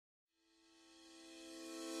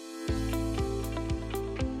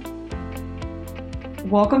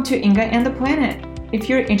Welcome to Inga and the Planet. If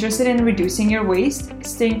you're interested in reducing your waste,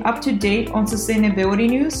 staying up to date on sustainability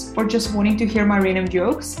news, or just wanting to hear my random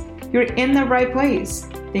jokes, you're in the right place.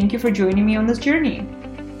 Thank you for joining me on this journey.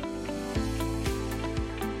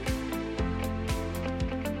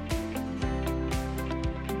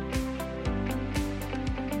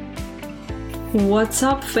 What's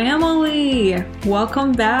up, family?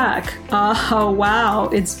 Welcome back. Wow,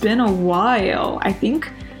 it's been a while. I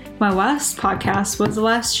think my last podcast was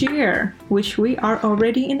last year, which we are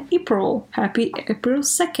already in April. Happy April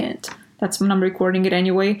 2nd. That's when I'm recording it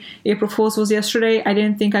anyway. April Fool's was yesterday. I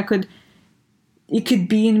didn't think it could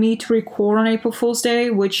be in me to record on April Fool's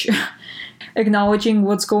Day, which, acknowledging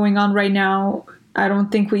what's going on right now, I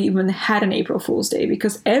don't think we even had an April Fool's Day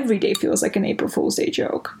because every day feels like an April Fool's Day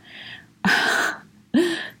joke.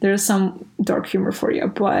 There's some dark humor for you,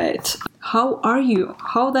 but how are you?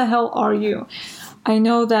 How the hell are you? I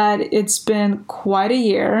know that it's been quite a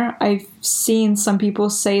year. I've seen some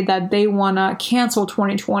people say that they want to cancel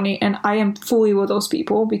 2020, and I am fully with those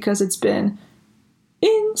people because it's been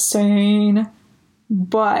insane.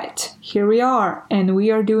 But here we are, and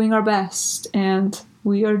we are doing our best, and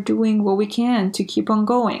we are doing what we can to keep on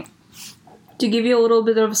going. To give you a little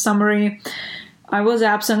bit of a summary, I was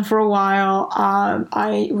absent for a while.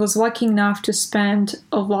 I was lucky enough to spend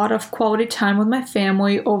a lot of quality time with my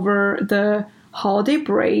family over the holiday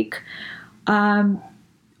break.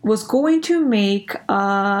 Was going to make,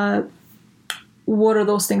 what are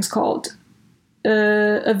those things called?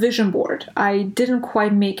 A vision board. I didn't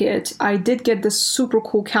quite make it. I did get this super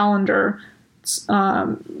cool calendar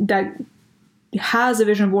that has a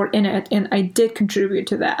vision board in it, and I did contribute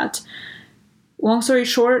to that. Long story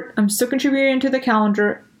short, I'm still contributing to the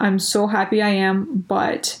calendar. I'm so happy I am,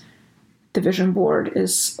 but the vision board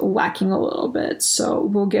is lacking a little bit. So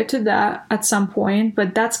we'll get to that at some point,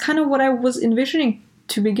 but that's kind of what I was envisioning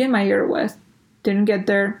to begin my year with. Didn't get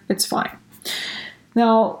there. It's fine.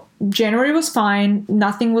 Now, January was fine.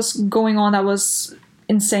 Nothing was going on that was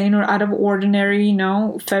insane or out of ordinary,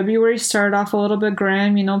 February started off a little bit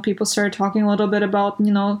grim, people started talking a little bit about,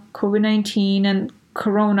 COVID-19 and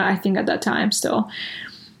Corona, I think at that time still.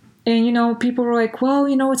 And, people were like, well,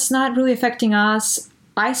 it's not really affecting us.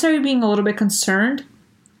 I started being a little bit concerned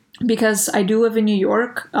because I do live in New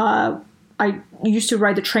York. I used to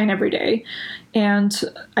ride the train every day, and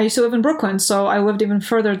I used to live in Brooklyn. So I lived even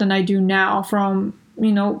further than I do now from,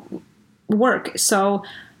 work. So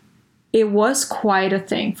it was quite a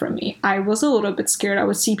thing for me. I was a little bit scared. I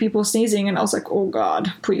would see people sneezing and I was like, oh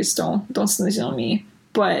God, please don't sneeze on me.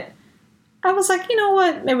 But I was like, you know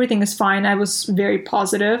what? Everything is fine. I was very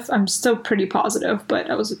positive. I'm still pretty positive, but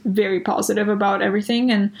I was very positive about everything.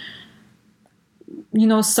 And,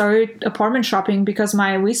 started apartment shopping because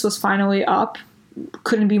my lease was finally up.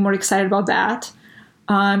 Couldn't be more excited about that.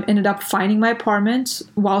 Ended up finding my apartment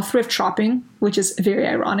while thrift shopping, which is very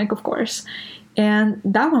ironic, of course. And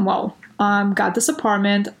that went well. Got this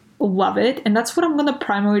apartment. Love it. And that's what I'm going to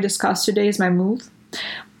primarily discuss today is my move.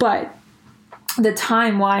 But the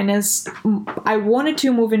timeline is I wanted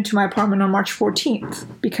to move into my apartment on March 14th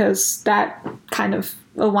because that kind of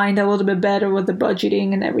aligned a little bit better with the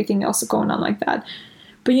budgeting and everything else going on like that.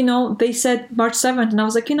 But, they said March 7th and I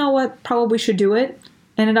was like, you know what, probably should do it.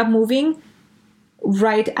 Ended up moving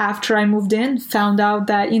right after I moved in, found out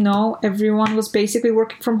that, everyone was basically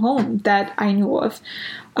working from home that I knew of.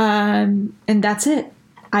 And that's it.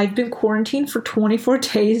 I've been quarantined for 24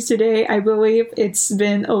 days today. I believe it's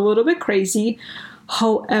been a little bit crazy.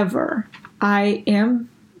 However, I am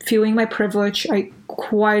feeling my privilege. I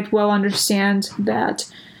quite well understand that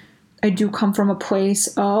I do come from a place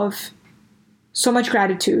of so much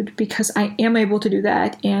gratitude because I am able to do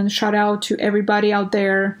that. And shout out to everybody out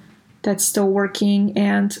there that's still working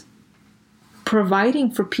and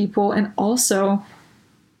providing for people, and also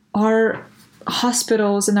our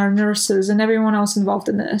hospitals and our nurses and everyone else involved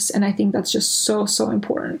in this. And I think that's just so, so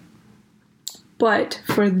important. But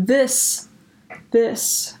for this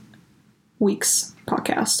week's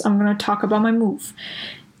podcast, I'm going to talk about my move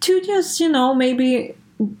to just, maybe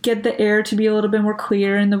get the air to be a little bit more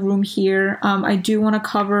clear in the room here. I do want to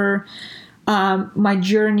cover my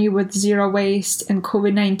journey with zero waste and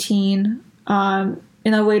COVID-19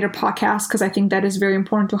 in a later podcast because I think that is very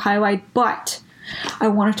important to highlight. But I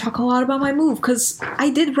want to talk a lot about my move because I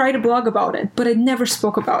did write a blog about it, but I never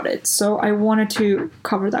spoke about it. So I wanted to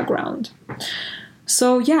cover that ground.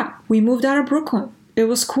 So yeah, we moved out of Brooklyn. It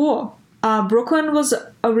was cool. Brooklyn was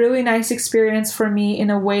a really nice experience for me in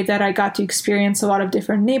a way that I got to experience a lot of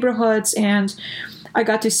different neighborhoods and I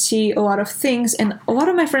got to see a lot of things. And a lot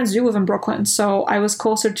of my friends do live in Brooklyn. So I was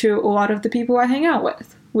closer to a lot of the people I hang out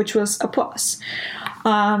with. which was a plus.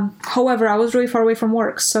 However, I was really far away from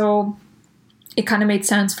work, so it kind of made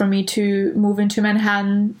sense for me to move into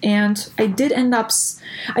Manhattan. And I did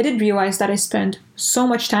realize that I spent so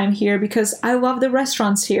much time here because I love the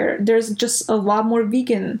restaurants here. There's just a lot more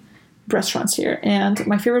vegan restaurants here, and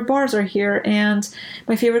my favorite bars are here, and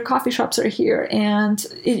my favorite coffee shops are here, and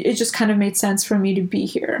it just kind of made sense for me to be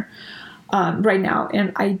here right now.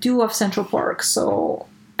 And I do love Central Park, so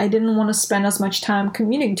I didn't want to spend as much time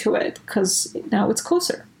commuting to it because now it's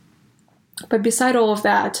closer. But beside all of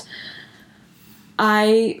that,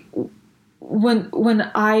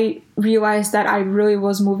 when I realized that I really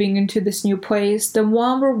was moving into this new place, the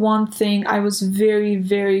number one thing I was very,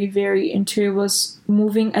 very, very into was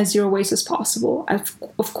moving as zero waste as possible.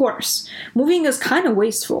 Of course, moving is kind of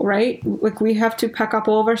wasteful, right? Like, we have to pack up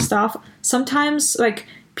all of our stuff. Sometimes, like,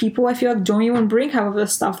 people, I feel like, don't even bring half of the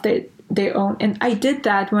stuff they own. And I did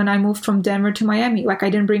that when I moved from Denver to Miami. Like, I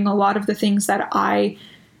didn't bring a lot of the things that I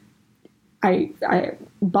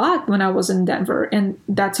bought when I was in Denver, and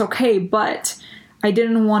that's okay, but I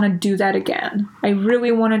didn't want to do that again. I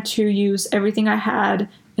really wanted to use everything I had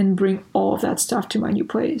and bring all of that stuff to my new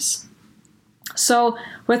place. So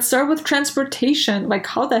let's start with transportation. Like,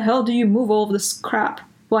 how the hell do you move all of this crap?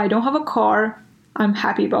 Well, I don't have a car. I'm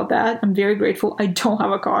happy about that. I'm very grateful I don't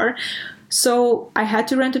have a car. So I had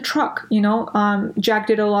to rent a truck, Jack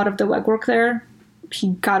did a lot of the legwork there.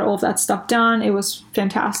 He got all of that stuff done. It was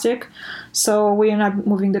fantastic. So we ended up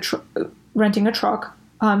renting a truck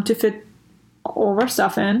to fit all of our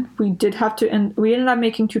stuff in. We did have to, and we ended up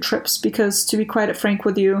making 2 trips because, to be quite frank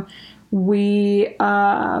with you, we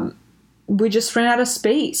just ran out of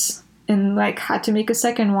space and had to make a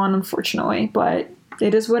second one, unfortunately. But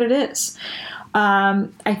it is what it is.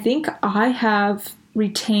 I think I have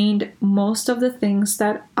retained most of the things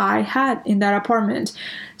that I had in that apartment.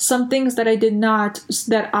 Some things that I did not,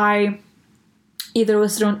 that I either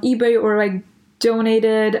listed on eBay or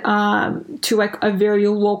donated to a very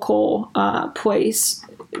local place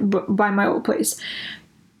by my old place.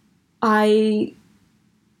 I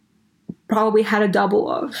probably had a double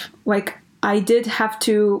of. I did have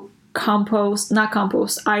to I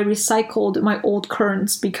recycled my old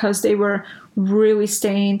curtains because they were really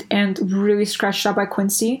stained and really scratched up by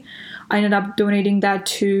Quincy. I ended up donating that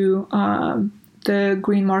to the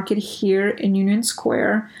Green Market here in Union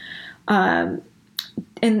Square. And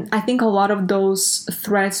I think a lot of those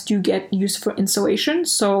threads do get used for insulation.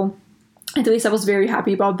 So at least I was very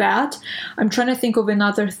happy about that. I'm trying to think of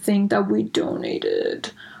another thing that we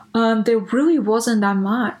donated. There really wasn't that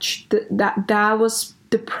much. That was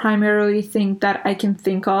the primary thing that I can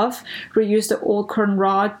think of. Reused the old curtain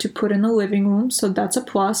rod to put in the living room, so that's a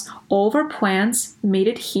plus. All of our plants made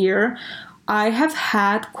it here. I have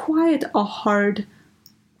had quite a hard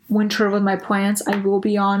winter with my plants, I will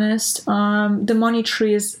be honest. The money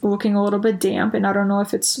tree is looking a little bit damp, and I don't know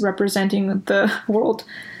if it's representing the world,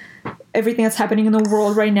 everything that's happening in the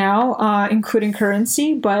world right now, including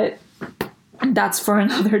currency, but that's for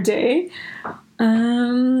another day.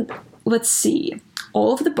 Let's see.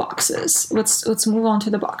 All of the boxes. Let's move on to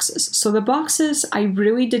the boxes. So the boxes I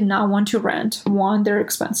really did not want to rent. 1, they're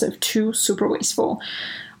expensive. 2, super wasteful.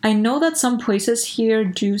 I know that some places here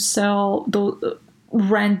do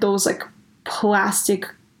rent those plastic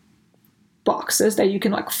boxes that you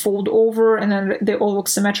can fold over and then they all look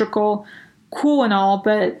symmetrical. Cool and all,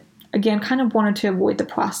 but again, kind of wanted to avoid the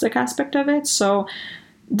plastic aspect of it. So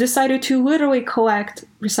decided to literally collect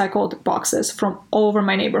recycled boxes from all over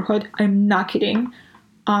my neighborhood. I'm not kidding.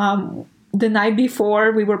 The night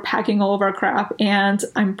before, we were packing all of our crap, and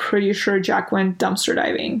I'm pretty sure Jack went dumpster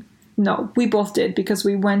diving. No, we both did, because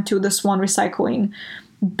we went to this one recycling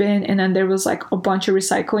bin, and then there was a bunch of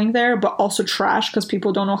recycling there, but also trash, because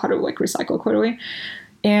people don't know how to recycle clearly.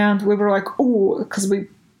 And we were oh, because we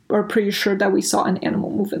are pretty sure that we saw an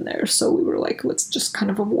animal move in there. So we were let's just kind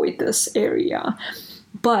of avoid this area.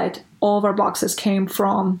 But all of our boxes came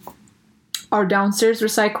from our downstairs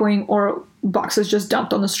recycling or boxes just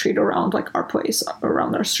dumped on the street around our place,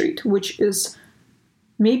 around our street, which is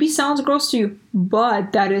maybe sounds gross to you,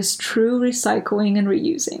 but that is true recycling and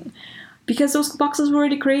reusing. Because those boxes were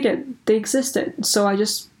already created. They existed. So I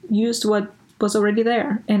just used what was already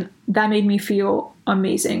there. And that made me feel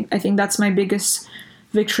amazing. I think that's my biggest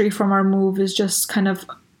victory from our move, is just kind of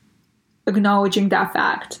acknowledging that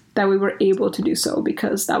fact that we were able to do so,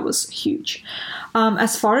 because that was huge.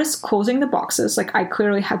 As far as closing the boxes, I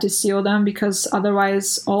clearly had to seal them, because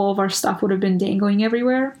otherwise all of our stuff would have been dangling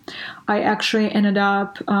everywhere. I actually ended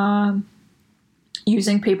up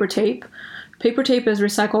using paper tape. Paper tape is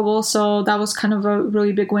recyclable, so that was kind of a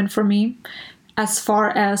really big win for me. as far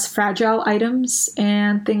as fragile items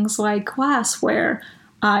and things like glassware,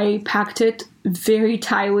 I packed it very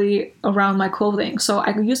tightly around my clothing. So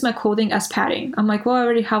I could use my clothing as padding. I'm like, well, I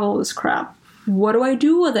already have all this crap. What do I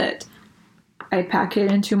do with it? I pack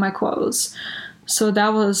it into my clothes. So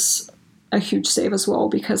that was a huge save as well,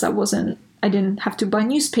 because I didn't have to buy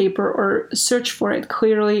newspaper or search for it.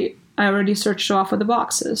 Clearly, I already searched off of the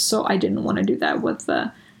boxes, so I didn't want to do that with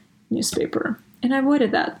the newspaper. And I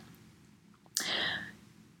avoided that.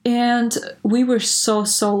 And we were so,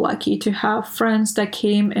 so lucky to have friends that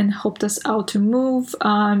came and helped us out to move.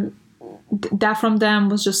 That from them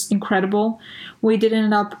was just incredible. We did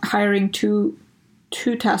end up hiring two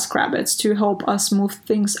TaskRabbits to help us move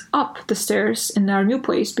things up the stairs in our new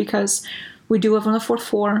place, because we do live on the 4th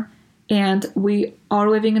floor, and we are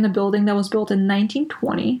living in a building that was built in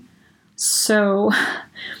 1920. So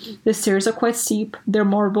the stairs are quite steep. They're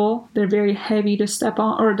marble. They're very heavy to step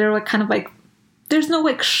on, or they're like kind of like, there's no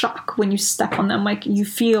like shock when you step on them. Like you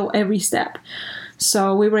feel every step.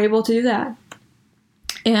 So we were able to do that.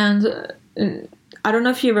 And I don't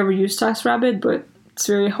know if you've ever used TaskRabbit, but it's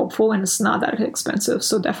very helpful and it's not that expensive.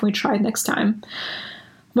 So definitely try it next time.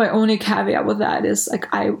 My only caveat with that is like,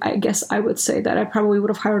 I guess I would say that I probably would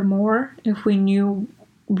have hired more if we knew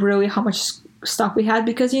really how much stock we had,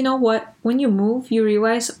 because you know what, when you move, you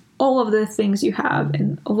realize all of the things you have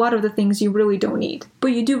and a lot of the things you really don't need, but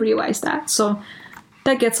you do realize that. So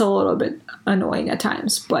that gets a little bit annoying at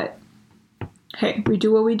times, but hey, we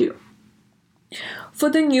do what we do. For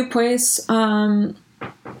the new place,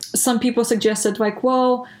 some people suggested like,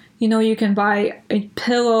 well, you know, you can buy a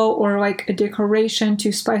pillow or like a decoration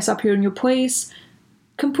to spice up your new place.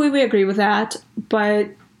 Completely agree with that, but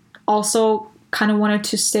also kind of wanted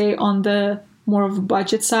to stay on the more of a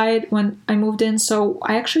budget side when I moved in. So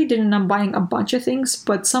I actually didn't end up buying a bunch of things,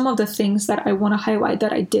 but some of the things that I want to highlight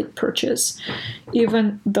that I did purchase,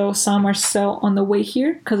 even though some are still on the way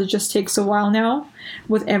here because it just takes a while now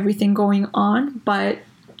with everything going on. But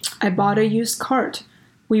I bought a used cart.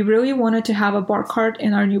 We really wanted to have a bar cart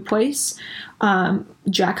in our new place.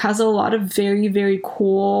 Jack has a lot of very, very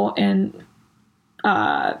cool and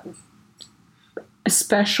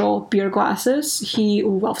special beer glasses. He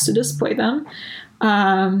loves to display them.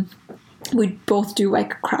 We both do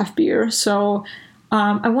like craft beer. So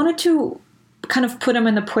I wanted to kind of put them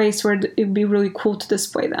in a place where it'd be really cool to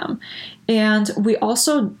display them. And we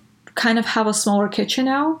also kind of have a smaller kitchen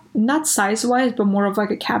now, not size-wise, but more of like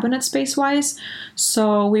a cabinet space-wise.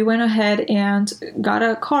 So we went ahead and got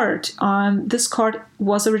a cart. This cart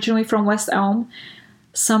was originally from West Elm.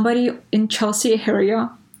 Somebody in Chelsea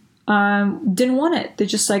area didn't want it. They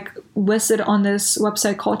just like listed on this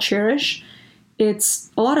website called Cherish. It's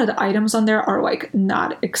a lot of the items on there are like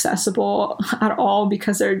not accessible at all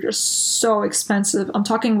because they're just so expensive. I'm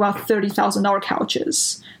talking about $30,000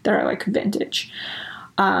 couches that are like vintage.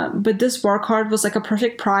 But this bar cart was like a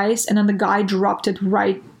perfect price, and then the guy dropped it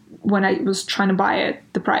right when I was trying to buy it,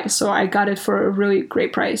 the price. So I got it for a really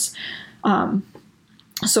great price.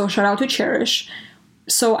 So shout out to Cherish.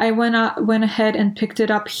 So I went ahead and picked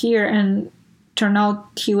it up here, and turned out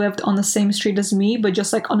he lived on the same street as me, but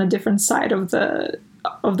just like on a different side of the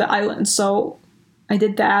island. So I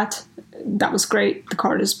did that. That was great. The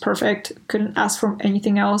cart is perfect. Couldn't ask for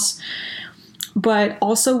anything else. But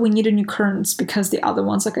also we needed new curtains because the other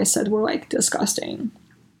ones, like I said, were like disgusting.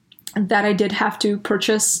 That I did have to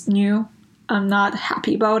purchase new. I'm not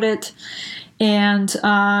happy about it. And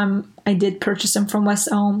I did purchase them from West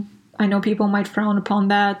Elm. I know people might frown upon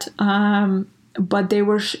that. But they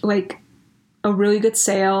were like a really good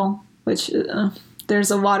sale, which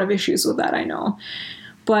there's a lot of issues with that, I know.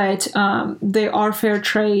 But they are fair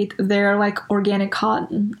trade. They're like organic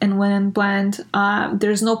cotton and linen blend.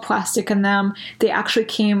 There's no plastic in them. They actually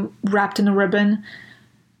came wrapped in a ribbon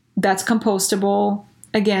that's compostable.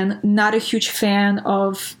 Again, not a huge fan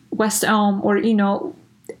of West Elm or, you know,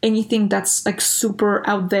 anything that's like super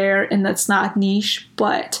out there and that's not niche.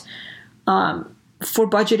 But for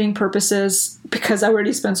budgeting purposes, because I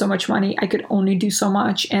already spent so much money, I could only do so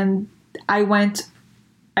much. And I went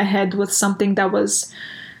ahead with something that was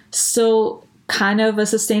still kind of a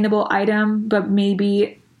sustainable item, but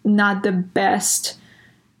maybe not the best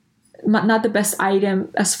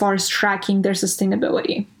item as far as tracking their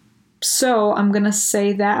sustainability. So I'm gonna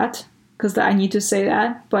say that because I need to say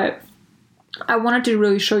that, but I wanted to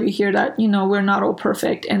really show you here that, you know, we're not all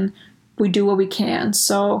perfect and we do what we can.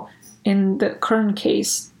 So in the current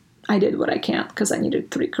case, I did what I can because I needed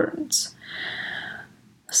 3 curtains.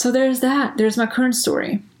 So there's that. There's my current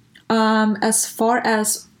story. As far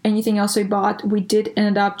as anything else we bought, we did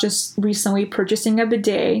end up just recently purchasing a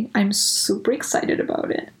bidet. I'm super excited about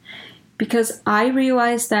it because I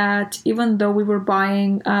realized that even though we were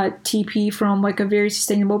buying TP from like a very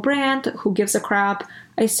sustainable brand, who gives a crap,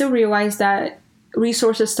 I still realized that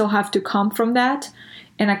resources still have to come from that.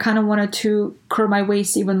 And I kind of wanted to curb my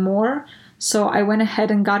waste even more. So I went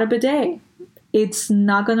ahead and got a bidet. It's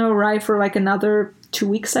not going to arrive for like another 2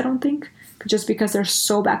 weeks, I don't think, just because they're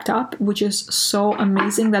so backed up, which is so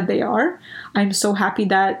amazing that they are. I'm so happy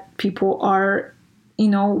that people are,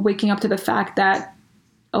 waking up to the fact that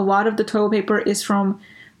a lot of the toilet paper is from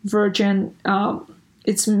virgin,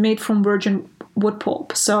 it's made from virgin wood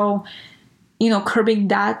pulp. So, curbing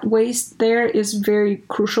that waste there is very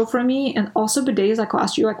crucial for me. And also bidets like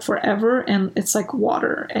last you like forever, and it's like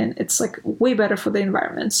water, and it's like way better for the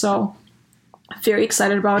environment. So very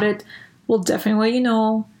excited about it. We'll definitely let you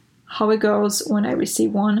know how it goes when I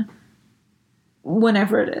receive one,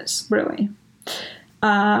 whenever it is, really.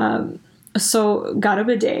 So got a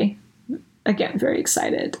bidet. Again, very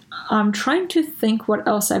excited. I'm trying to think what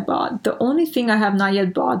else I bought. The only thing I have not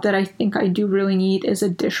yet bought that I think I do really need is a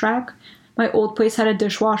dish rack. My old place had a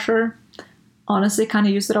dishwasher. Honestly, kind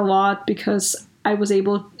of used it a lot because I was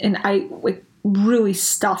able, and I like really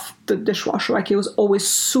stuffed the dishwasher. Like it was always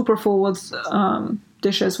super full with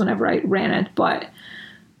dishes whenever I ran it, but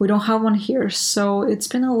we don't have one here. So it's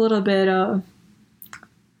been a little bit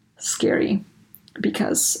scary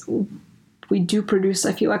because we do produce,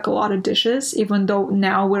 I feel like, a lot of dishes, even though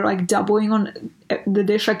now we're like doubling on the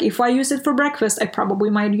dish. Like if I use it for breakfast, I probably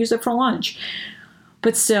might use it for lunch.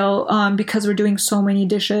 But still, because we're doing so many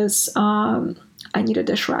dishes, I need a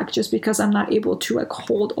dish rack just because I'm not able to like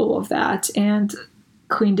hold all of that and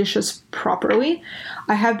clean dishes properly.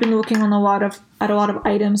 I have been looking at a lot of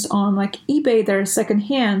items on like eBay that are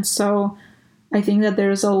secondhand, so I think that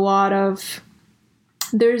there's a lot of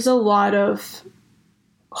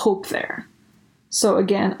hope there. So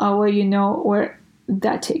again, I'll let you know where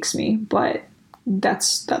that takes me, but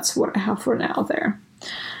that's what I have for now there.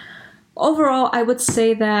 Overall, I would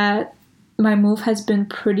say that my move has been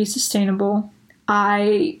pretty sustainable.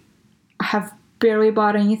 I have barely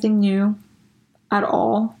bought anything new at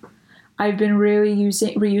all. I've been really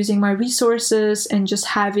reusing my resources and just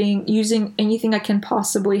using anything I can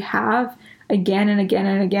possibly have again and again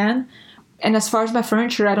and again. And as far as my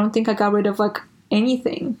furniture, I don't think I got rid of like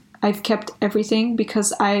anything. I've kept everything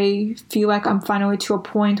because I feel like I'm finally to a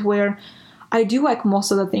point where I do like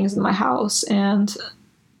most of the things in my house. And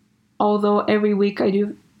although every week I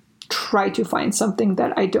do try to find something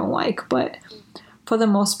that I don't like, but for the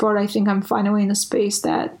most part, I think I'm finally in a space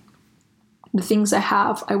that the things I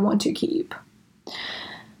have, I want to keep.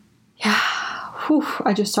 Yeah,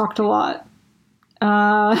 I just talked a lot.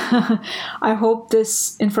 I hope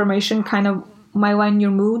this information kind of might lighten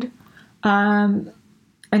your mood.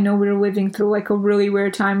 I know we're living through like a really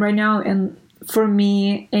weird time right now, and for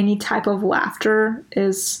me, any type of laughter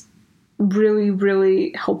is really,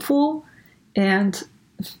 really helpful. And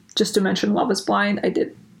just to mention Love is Blind, I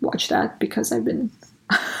did watch that because I've been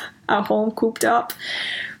at home cooped up.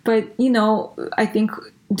 But, I think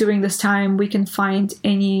during this time we can find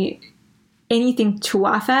anything to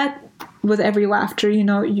laugh at. With every laughter,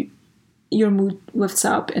 your mood lifts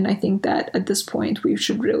up. And I think that at this point we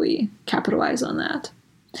should really capitalize on that.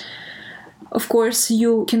 Of course,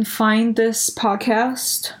 you can find this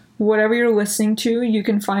podcast, whatever you're listening to, you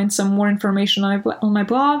can find some more information on my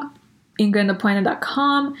blog,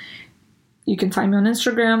 ingaandtheplanet.com. You can find me on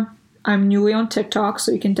Instagram. I'm newly on TikTok,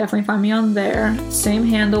 so you can definitely find me on there. Same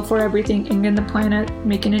handle for everything, Inga and the Planet,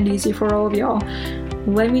 making it easy for all of y'all.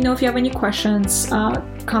 Let me know if you have any questions,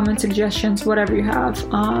 comment suggestions, whatever you have.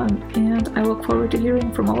 And I look forward to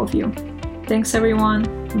hearing from all of you. Thanks, everyone.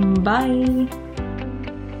 Bye.